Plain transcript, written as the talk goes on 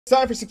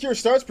Time for Secure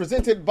Starts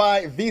presented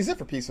by Visa.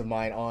 For peace of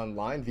mind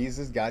online,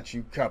 Visa's got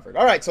you covered.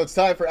 All right, so it's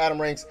time for Adam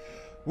Ranks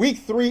Week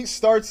 3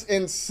 starts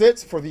and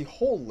sits. For the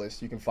whole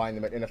list, you can find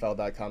them at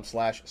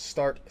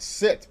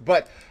NFL.com/start-sit.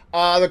 But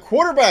the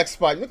quarterback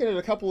spot, you're looking at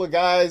a couple of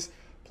guys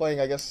playing,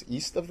 I guess,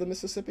 east of the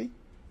Mississippi?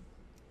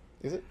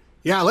 Is it?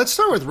 Yeah, let's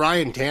start with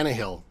Ryan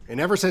Tannehill.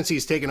 And ever since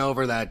he's taken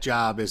over that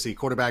job as the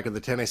quarterback of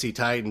the Tennessee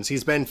Titans,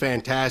 he's been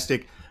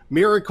fantastic.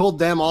 Miracled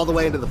them all the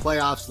way into the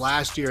playoffs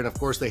last year. And, of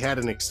course, they had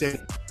an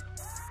extended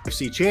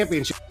NFC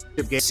Championship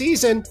game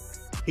season.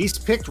 He's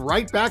picked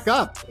right back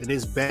up and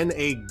has been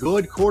a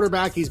good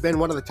quarterback. He's been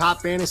one of the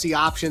top fantasy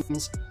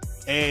options,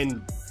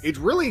 and it's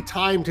really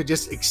time to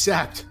just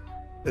accept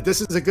that this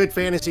is a good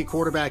fantasy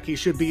quarterback. He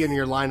should be in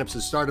your lineups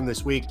to start him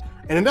this week.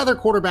 And another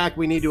quarterback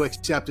we need to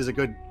accept as a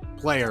good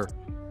player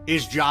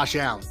is Josh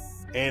Allen.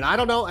 And I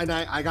don't know, and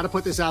I got to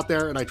put this out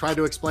there, and I tried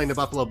to explain to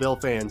Buffalo Bill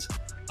fans,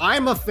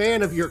 I'm a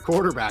fan of your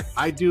quarterback.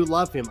 I do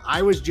love him.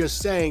 I was just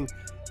saying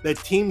that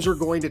teams are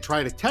going to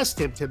try to test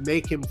him to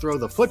make him throw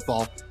the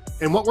football.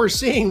 And what we're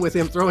seeing with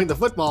him throwing the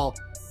football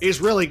is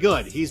really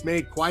good. He's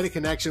made quite a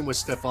connection with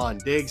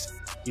Stephon Diggs.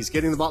 He's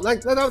getting the ball.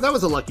 Like, that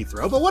was a lucky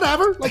throw, but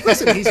whatever. Like,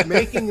 listen, he's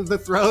making the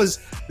throws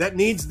that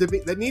need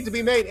to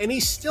be made. And he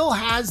still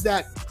has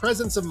that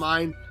presence of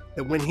mind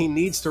that when he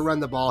needs to run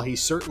the ball, he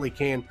certainly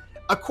can.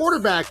 A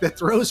quarterback that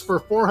throws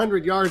for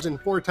 400 yards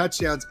and 4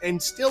 touchdowns and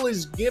still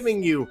is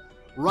giving you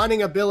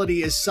running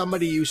ability is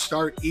somebody you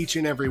start each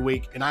and every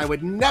week, and I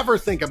would never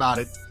think about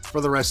it for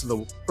the rest of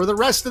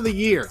the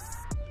year.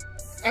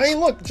 I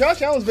mean, look,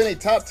 Josh Allen's been a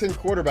top 10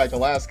 quarterback the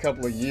last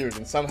couple of years,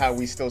 and somehow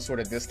we still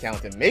sort of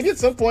discount him. Maybe at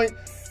some point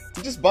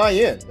you just buy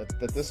in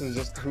that this is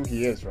just who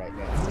he is right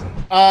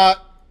now.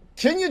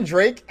 Kenyon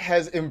Drake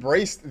has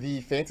embraced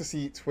the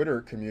fantasy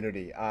Twitter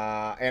community,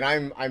 and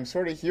I'm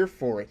sort of here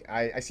for it.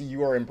 I see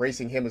you are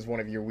embracing him as one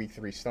of your Week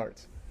 3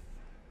 starts.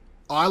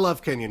 Oh, I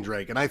love Kenyon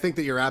Drake, and I think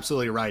that you're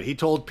absolutely right. He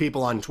told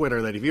people on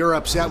Twitter that if you're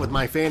upset with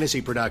my fantasy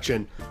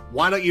production,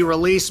 why don't you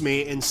release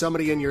me and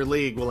somebody in your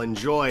league will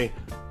enjoy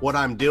what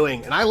I'm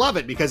doing. And I love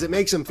it because it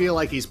makes him feel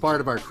like he's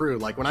part of our crew.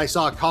 Like when I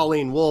saw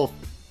Colleen Wolfe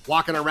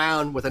walking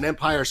around with an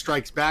Empire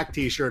Strikes Back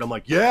t-shirt, I'm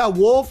like, yeah,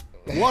 Wolf,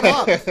 what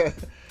up?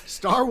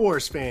 Star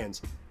Wars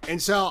fans.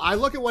 And so I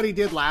look at what he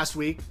did last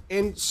week,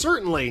 and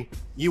certainly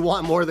you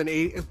want more than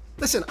 8.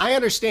 Listen, I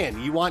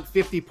understand you want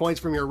 50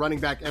 points from your running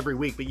back every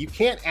week, but you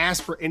can't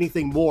ask for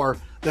anything more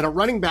than a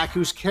running back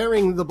who's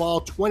carrying the ball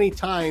 20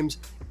 times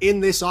in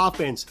this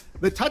offense.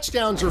 The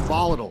touchdowns are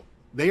volatile.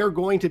 They are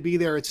going to be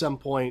there at some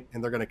point,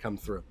 and they're going to come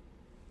through.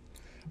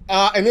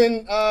 And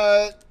then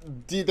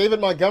David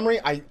Montgomery,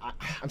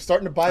 I'm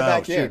starting to buy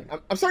back in.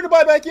 I'm starting to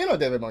buy back in on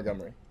David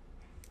Montgomery.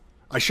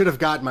 I should have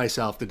gotten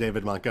myself to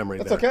David Montgomery.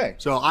 That's there. Okay.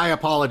 So I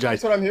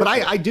apologize. That's what I'm here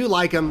but for. I do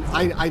like him.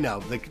 I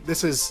know. Like,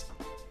 this is,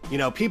 you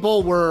know,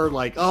 people were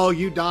like, oh,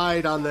 you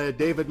died on the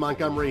David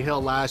Montgomery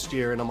hill last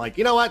year. And I'm like,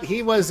 you know what?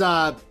 He was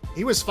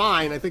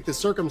fine. I think the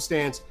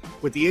circumstance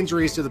with the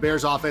injuries to the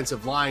Bears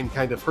offensive line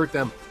kind of hurt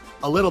them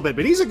a little bit.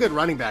 But he's a good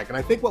running back. And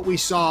I think what we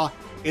saw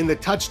in the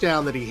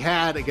touchdown that he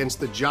had against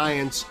the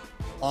Giants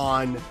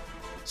on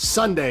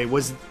Sunday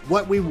was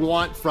what we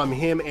want from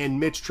him and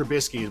Mitch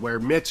Trubisky, where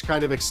Mitch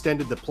kind of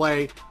extended the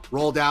play,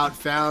 rolled out,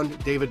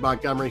 found David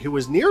Montgomery, who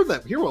was near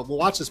the, here, we'll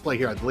watch this play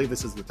here. I believe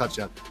this is the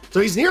touchdown.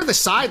 So he's near the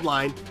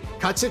sideline,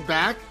 cuts it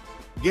back,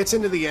 gets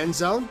into the end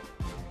zone.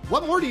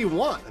 What more do you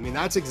want? I mean,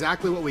 that's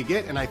exactly what we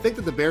get. And I think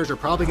that the Bears are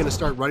probably going to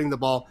start running the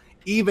ball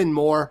even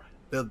more.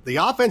 The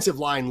offensive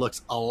line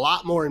looks a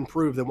lot more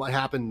improved than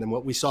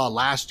what we saw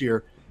last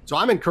year. So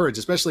I'm encouraged,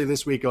 especially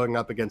this week going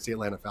up against the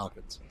Atlanta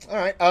Falcons. All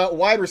right,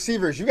 wide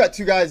receivers. You got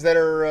two guys that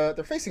are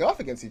they're facing off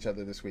against each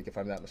other this week, if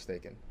I'm not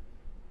mistaken.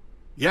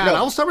 Yeah, and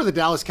I'll start with the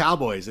Dallas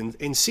Cowboys. And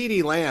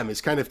CeeDee Lamb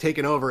is kind of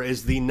taken over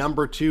as the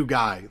number 2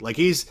 guy. Like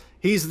he's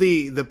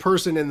the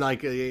person in,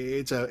 like,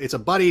 it's a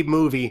buddy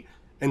movie,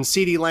 and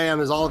CeeDee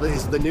Lamb is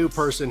the new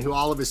person who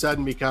all of a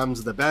sudden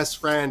becomes the best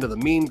friend of the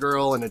mean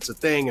girl, and it's a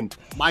thing. And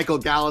Michael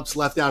Gallup's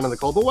left down in the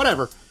cold, but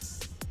whatever.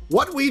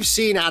 What we've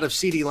seen out of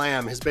CeeDee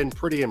Lamb has been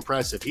pretty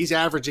impressive. He's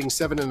averaging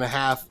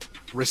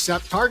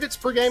 7.5 targets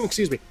per game,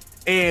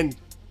 and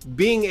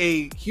being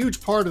a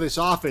huge part of this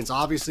offense.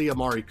 Obviously,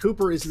 Amari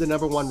Cooper is the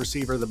number 1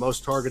 receiver, the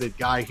most targeted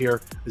guy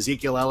here.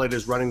 Ezekiel Elliott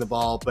is running the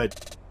ball,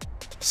 but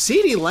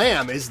CeeDee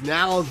Lamb is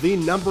now the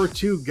number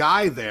 2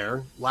 guy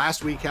there.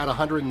 Last week had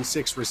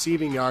 106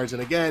 receiving yards,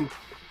 and again,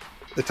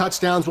 the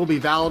touchdowns will be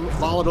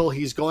volatile.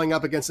 He's going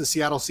up against the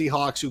Seattle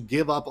Seahawks, who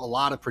give up a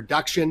lot of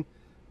production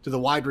to the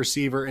wide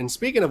receiver. And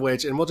speaking of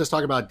which, and we'll just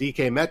talk about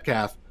DK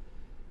Metcalf,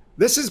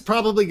 this is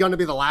probably going to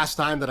be the last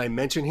time that I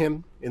mention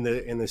him in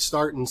the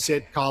start and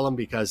sit column,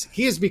 because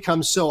he has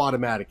become so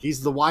automatic.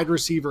 He's the wide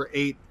receiver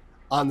 8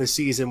 on the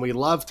season. We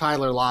love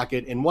Tyler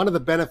Lockett, and one of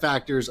the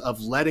benefactors of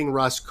letting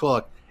Russ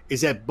cook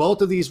is that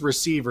both of these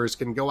receivers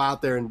can go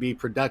out there and be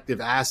productive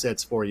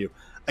assets for you.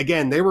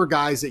 Again, they were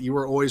guys that you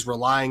were always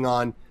relying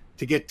on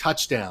to get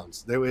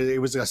touchdowns. It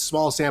was a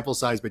small sample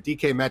size, but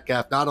DK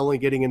Metcalf not only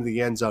getting into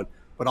the end zone,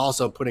 but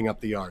also putting up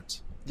the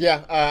yards.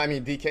 Yeah, I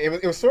mean DK.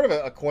 It was sort of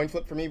a coin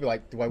flip for me. But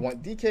like, do I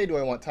want DK? Do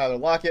I want Tyler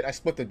Lockett? I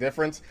split the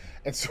difference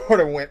and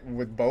sort of went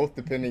with both,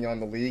 depending on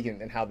the league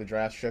and how the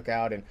draft shook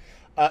out. And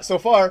so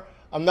far,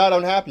 I'm not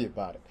unhappy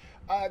about it.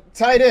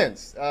 Tight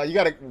ends. You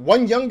got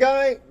one young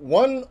guy,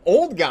 one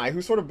old guy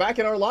who's sort of back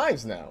in our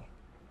lives now.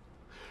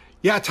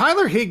 Yeah,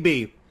 Tyler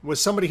Higbee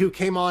was somebody who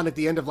came on at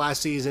the end of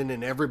last season,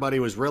 and everybody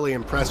was really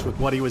impressed with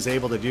what he was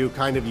able to do,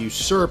 kind of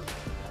usurp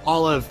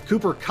all of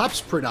Cooper Kupp's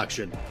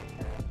production,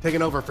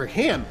 taking over for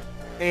him.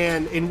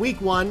 And in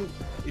week 1,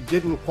 it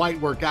didn't quite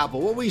work out.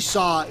 But what we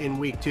saw in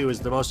week 2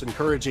 is the most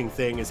encouraging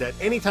thing, is that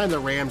anytime the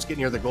Rams get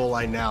near the goal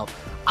line now,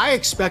 I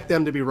expect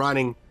them to be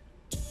running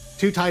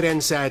 2 tight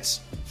end sets,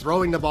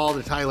 throwing the ball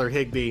to Tyler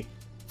Higbee.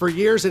 For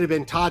years, it had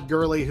been Todd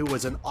Gurley, who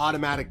was an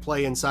automatic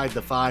play inside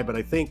the 5. But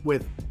I think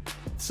with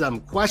some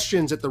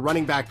questions at the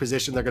running back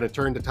position, they're going to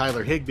turn to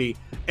Tyler Higbee.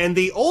 And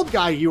the old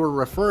guy you were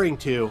referring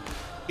to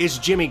is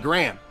Jimmy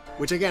Graham,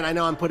 which, again, I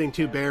know I'm putting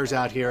 2 Bears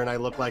out here and I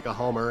look like a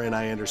homer, and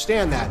I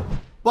understand that.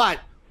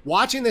 But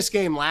watching this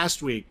game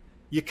last week,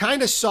 you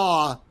kind of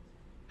saw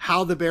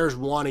how the Bears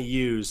want to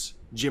use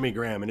Jimmy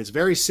Graham. And it's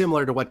very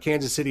similar to what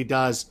Kansas City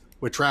does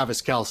with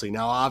Travis Kelce.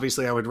 Now,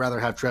 obviously, I would rather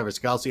have Travis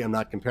Kelce. I'm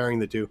not comparing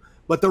the two.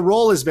 But the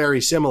role is very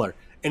similar.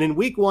 And in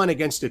week 1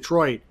 against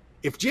Detroit,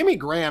 if Jimmy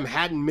Graham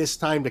hadn't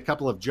mistimed a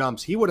couple of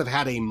jumps, he would have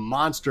had a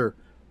monster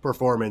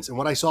performance. And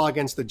what I saw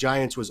against the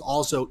Giants was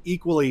also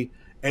equally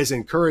as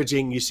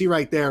encouraging. You see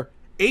right there,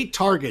 8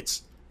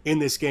 targets in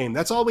this game.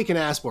 That's all we can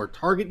ask for.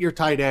 Target your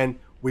tight end.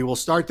 We will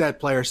start that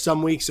player.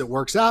 Some weeks it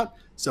works out,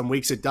 some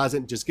weeks it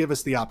doesn't. Just give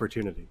us the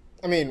opportunity.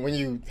 I mean, when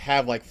you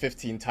have like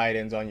 15 tight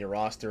ends on your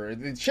roster,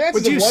 the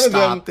chances of one of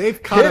them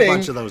they've cut a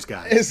bunch of those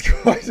guys is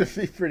going to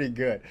be pretty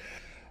good.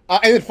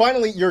 And then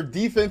finally, your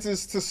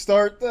defenses to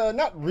start.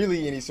 Not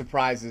really any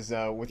surprises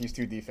with these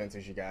 2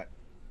 defenses you got.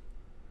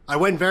 I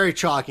went very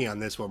chalky on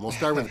this one. We'll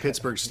start with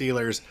Pittsburgh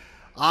Steelers.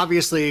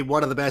 Obviously,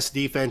 one of the best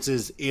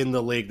defenses in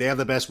the league. They have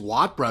the best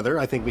Watt brother.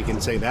 I think we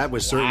can say that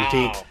with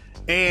certainty. Wow.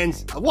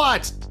 And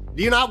what?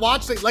 Do you not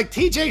watch it? Like,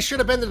 TJ should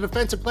have been the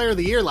defensive player of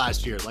the year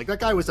last year. Like, that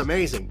guy was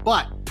amazing.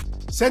 But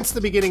since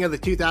the beginning of the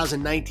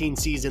 2019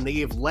 season, they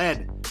have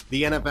led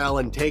the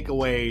NFL in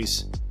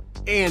takeaways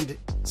and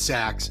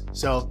sacks.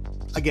 So,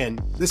 again,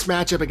 this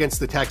matchup against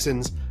the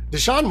Texans,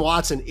 Deshaun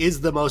Watson is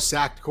the most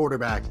sacked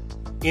quarterback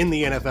in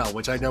the NFL,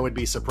 which I know would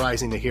be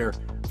surprising to hear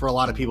for a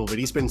lot of people, but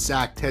he's been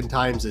sacked 10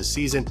 times this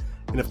season.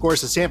 And of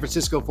course, the San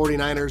Francisco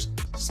 49ers,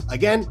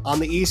 again, on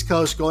the East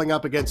Coast, going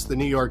up against the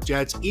New York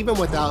Jets, even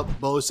without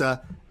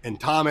Bosa and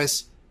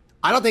Thomas.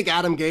 I don't think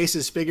Adam Gase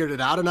has figured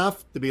it out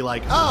enough to be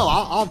like,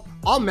 oh,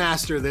 I'll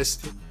master this.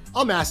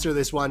 I'll master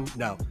this one.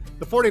 No,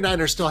 the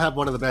 49ers still have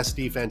one of the best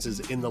defenses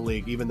in the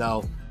league, even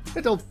though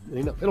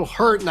it'll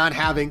hurt not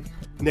having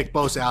Nick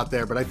Bosa out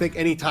there. But I think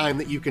any time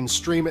that you can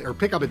stream it or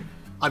pick up it,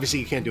 obviously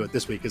you can't do it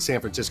this week because San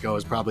Francisco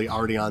is probably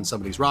already on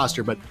somebody's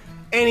roster, but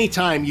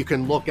anytime you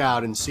can look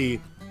out and see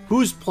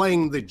who's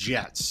playing the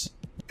Jets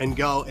and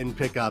go and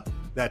pick up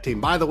that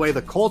team. By the way,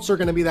 the Colts are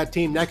going to be that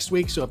team next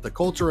week, so if the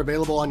Colts are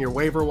available on your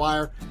waiver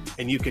wire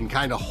and you can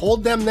kind of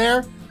hold them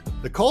there,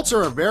 the Colts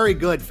are a very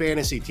good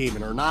fantasy team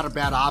and are not a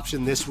bad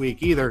option this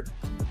week either.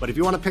 But if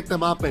you want to pick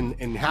them up and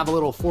have a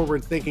little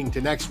forward thinking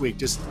to next week,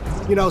 just,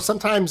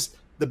 sometimes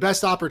the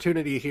best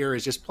opportunity here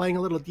is just playing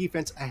a little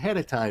defense ahead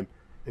of time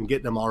and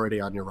getting them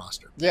already on your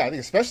roster. Yeah, I think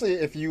especially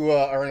if you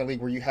are in a league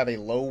where you have a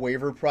low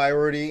waiver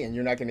priority and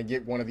you're not going to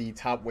get one of the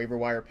top waiver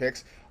wire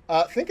picks,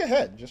 think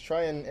ahead. Just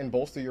try and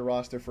bolster your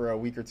roster for a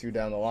week or 2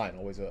 down the line.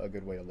 Always a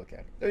good way to look at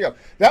it. There you go.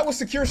 That was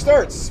Secure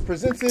Starts,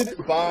 presented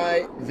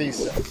by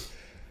Visa.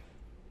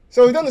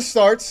 So we've done the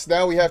starts.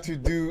 Now we have to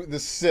do the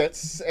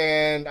sits.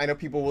 And I know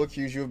people will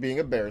accuse you of being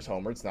a Bears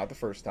homer. It's not the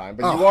first time.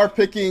 But you are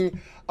picking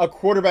a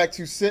quarterback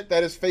to sit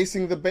that is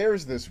facing the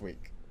Bears this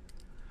week.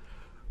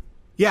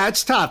 Yeah,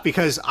 it's tough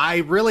because I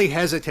really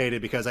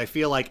hesitated because I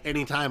feel like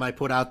anytime I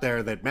put out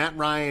there that Matt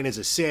Ryan is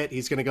a sit,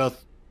 he's going to go,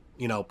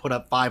 put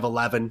up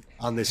 5'11"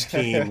 on this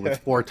team with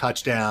 4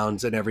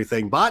 touchdowns and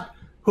everything. But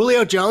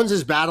Julio Jones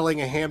is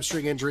battling a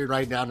hamstring injury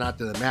right now. Not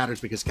that it matters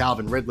because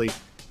Calvin Ridley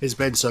has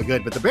been so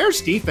good. But the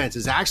Bears defense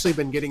has actually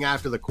been getting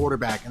after the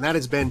quarterback, and that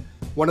has been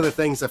one of the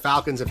things the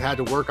Falcons have had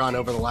to work on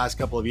over the last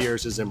couple of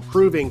years is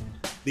improving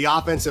the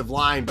offensive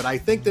line. But I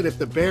think that if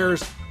the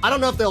Bears, I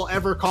don't know if they'll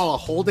ever call a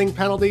holding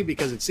penalty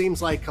because it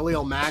seems like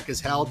Khalil Mack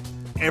is held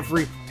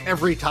every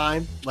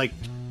time.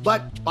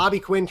 But Bobby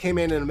Quinn came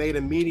in and made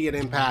immediate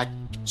impact,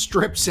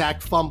 strip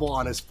sack fumble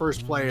on his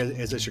first play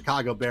as a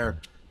Chicago Bear.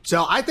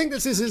 So I think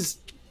this is his,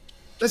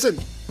 listen,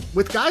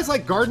 with guys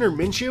like Gardner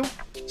Minshew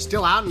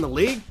still out in the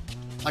league,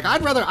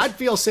 I'd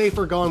feel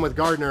safer going with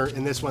Gardner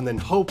in this one than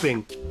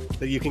hoping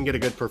that you can get a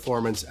good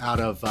performance out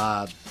of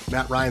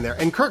Matt Ryan there.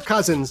 And Kirk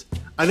Cousins,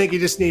 I think you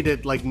just need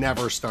to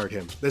never start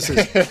him. This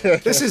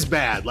is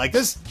bad.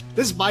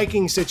 This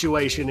Viking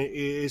situation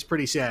is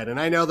pretty sad. And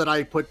I know that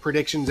I put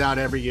predictions out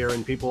every year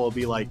and people will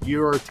be like,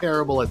 you're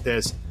terrible at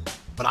this.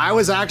 But I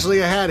was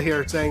actually ahead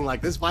here saying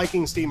this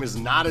Vikings team is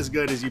not as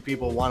good as you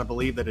people want to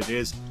believe that it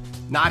is.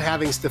 Not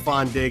having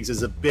Stephon Diggs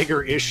is a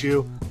bigger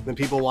issue than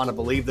people want to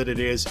believe that it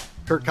is.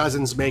 Kirk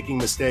Cousins making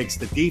mistakes,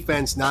 the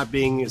defense not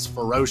being as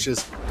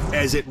ferocious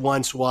as it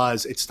once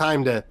was. It's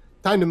time to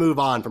move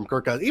on from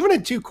Kirk Cousins. Even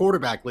in 2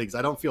 quarterback leagues,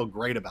 I don't feel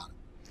great about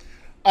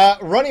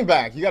it. Running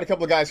back, you got a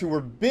couple of guys who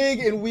were big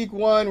in week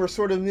 1, were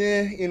sort of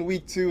meh in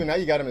week 2, and now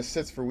you got them as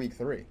sits for week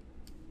 3.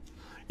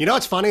 You know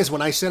what's funny is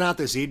when I sent out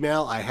this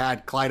email, I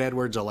had Clyde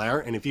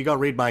Edwards-Helaire, and if you go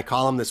read my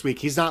column this week,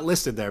 he's not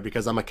listed there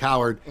because I'm a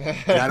coward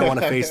and I don't want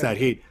to face that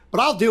heat.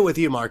 But I'll do it with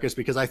you, Marcus,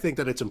 because I think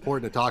that it's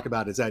important to talk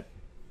about is that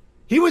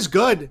he was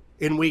good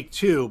in week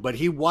 2, but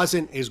he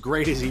wasn't as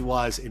great as he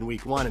was in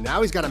week 1. And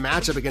now he's got a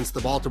matchup against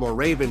the Baltimore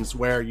Ravens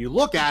where you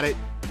look at it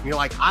and you're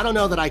like, I don't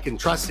know that I can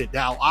trust it.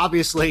 Now,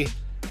 obviously,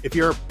 if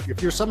you're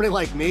somebody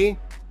like me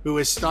who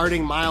is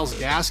starting Myles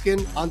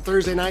Gaskin on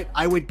Thursday night,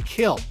 I would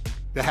kill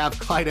to have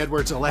Clyde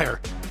Edwards-Helaire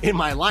in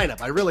my lineup.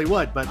 I really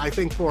would, but I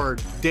think for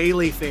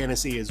daily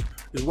fantasy is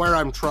where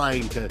I'm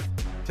trying to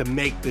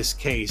make this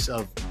case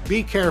of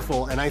be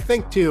careful. And I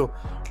think too,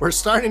 we're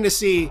starting to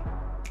see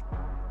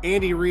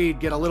Andy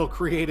Reid get a little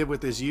creative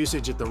with his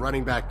usage at the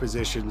running back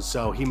position.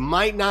 So he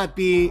might not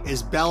be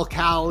as bell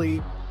cowy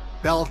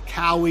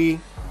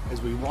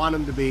as we want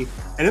him to be.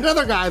 And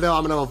another guy though,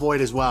 I'm going to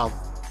avoid as well.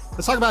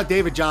 Let's talk about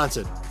David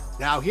Johnson.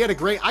 Now he had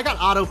I got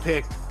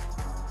auto-picked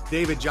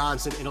David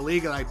Johnson in a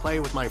league that I play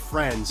with my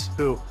friends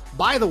who,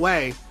 by the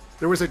way,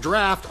 there was a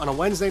draft on a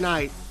Wednesday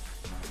night.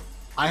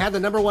 I had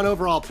the number 1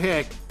 overall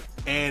pick,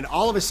 and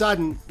all of a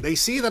sudden, they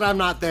see that I'm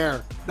not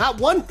there. Not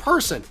one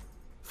person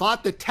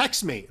thought to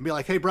text me and be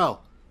like, hey, bro,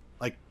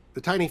 like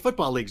the Tiny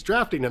Football League's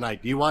drafting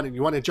tonight. Do you want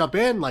to jump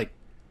in? Like,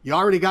 you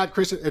already got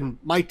Chris, and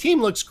my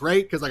team looks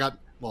great because I got,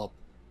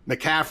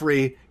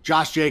 McCaffrey,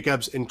 Josh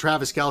Jacobs, and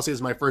Travis Kelce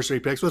as my first 3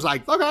 picks. Was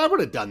like, okay, I would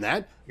have done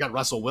that. I got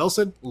Russell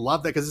Wilson.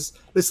 Love that because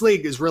this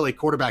league is really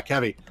quarterback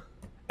heavy.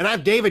 And I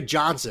have David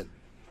Johnson,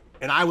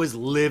 and I was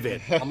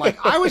livid. I'm like,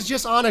 I was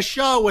just on a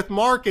show with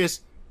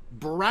Marcus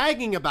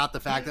bragging about the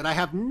fact that I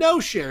have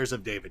no shares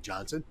of David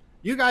Johnson.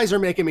 You guys are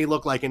making me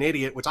look like an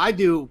idiot, which I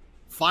do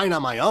fine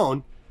on my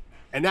own.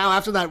 And now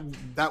after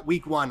that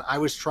week 1, I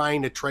was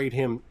trying to trade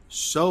him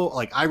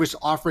I was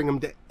offering him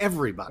to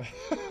everybody.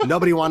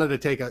 Nobody wanted to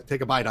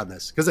take a bite on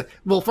this because,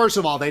 well, first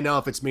of all, they know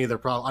if it's me,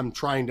 I'm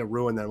trying to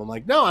ruin them. I'm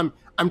like, no,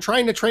 I'm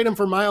trying to trade him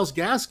for Myles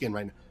Gaskin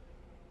right now.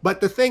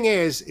 But the thing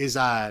is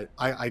I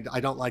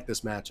don't like this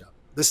matchup.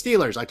 The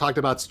Steelers, I talked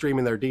about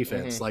streaming their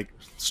defense,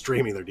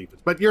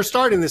 but you're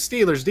starting the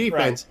Steelers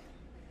defense.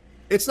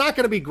 Right. It's not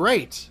going to be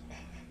great.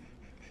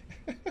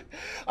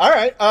 All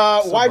right,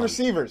 wide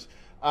receivers.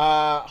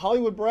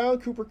 Hollywood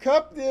Brown, Cooper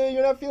Kupp,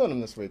 you're not feeling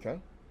them this week, huh?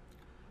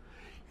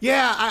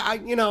 Yeah,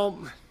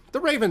 the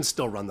Ravens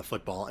still run the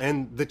football,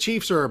 and the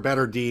Chiefs are a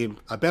better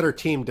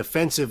team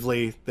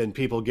defensively than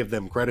people give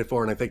them credit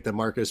for. And I think that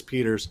Marcus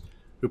Peters,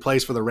 who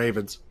plays for the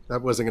Ravens,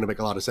 that wasn't going to make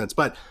a lot of sense.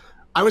 But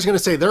I was going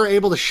to say they're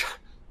able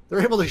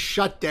to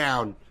shut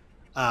down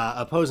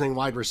opposing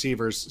wide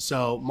receivers.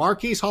 So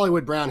Marquise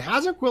Hollywood Brown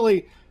hasn't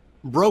really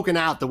broken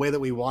out the way that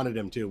we wanted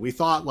him to. We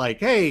thought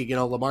like, hey,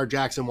 Lamar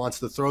Jackson wants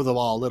to throw the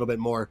ball a little bit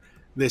more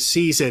this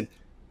season.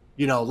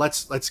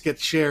 Let's get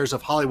shares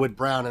of Hollywood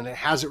Brown, and it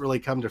hasn't really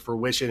come to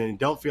fruition, and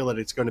don't feel that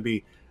it's going to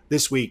be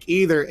this week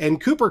either. And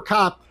Cooper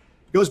Kupp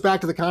goes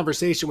back to the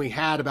conversation we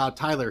had about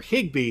Tyler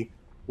Higbee,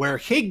 where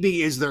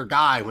Higbee is their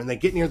guy when they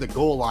get near the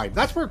goal line.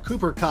 That's where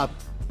Cooper Kupp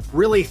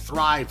really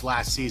thrived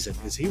last season,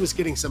 is he was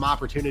getting some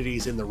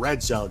opportunities in the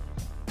red zone.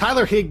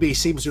 Tyler Higbee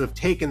seems to have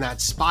taken that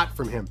spot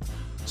from him.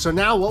 So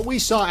now what we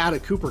saw out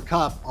of Cooper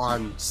Kupp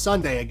on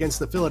Sunday against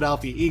the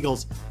Philadelphia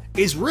Eagles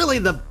is really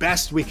the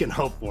best we can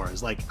hope for.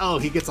 Is like, oh,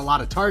 he gets a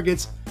lot of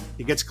targets,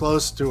 he gets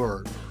close to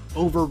or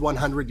over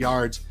 100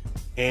 yards,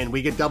 and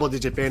we get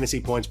double-digit fantasy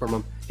points from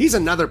him. He's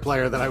another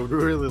player that I would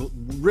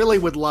really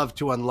would love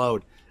to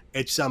unload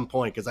at some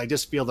point because I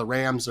just feel the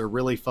Rams are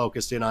really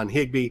focused in on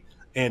Higbee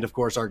and, of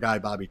course, our guy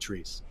Bobby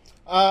Trees.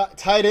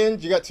 Tight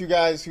end, you got 2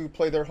 guys who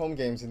play their home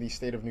games in the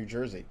state of New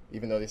Jersey,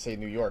 even though they say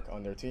New York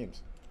on their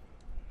teams.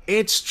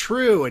 It's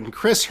true, and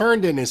Chris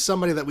Herndon is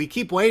somebody that we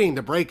keep waiting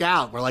to break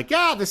out. We're like,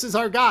 yeah, this is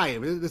our guy.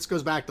 This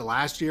goes back to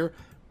last year.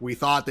 We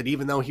thought that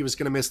even though he was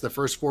going to miss the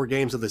first 4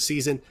 games of the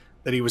season,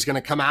 that he was going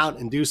to come out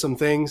and do some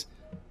things.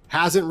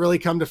 Hasn't really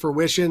come to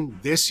fruition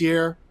this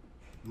year.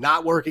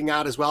 Not working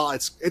out as well.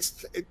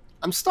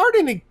 I'm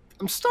starting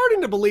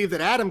to believe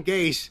that Adam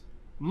Gase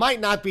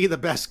might not be the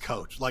best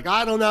coach. Like,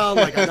 I don't know.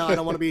 Like, I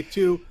don't want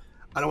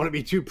to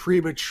be too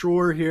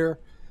premature here.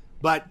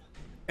 But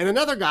and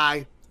another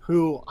guy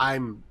who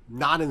I'm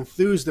not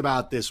enthused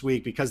about this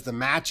week because the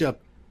matchup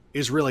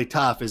is really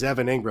tough is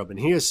Evan Ingram. And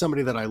he is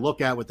somebody that I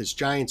look at with this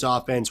Giants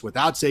offense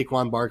without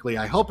Saquon Barkley.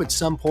 I hope at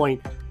some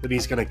point that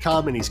he's going to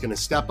come and he's going to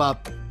step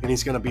up and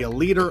he's going to be a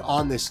leader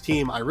on this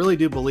team. I really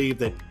do believe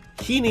that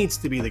he needs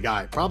to be the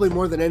guy, probably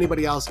more than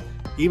anybody else.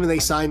 Even though they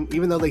signed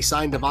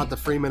Devonta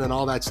Freeman and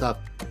all that stuff,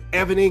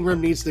 Evan Ingram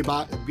needs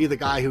to be the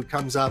guy who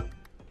comes up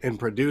and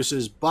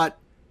produces. But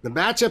the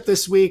matchup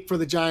this week for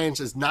the Giants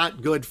is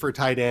not good for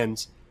tight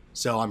ends.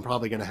 So I'm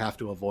probably going to have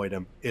to avoid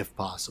him if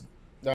possible.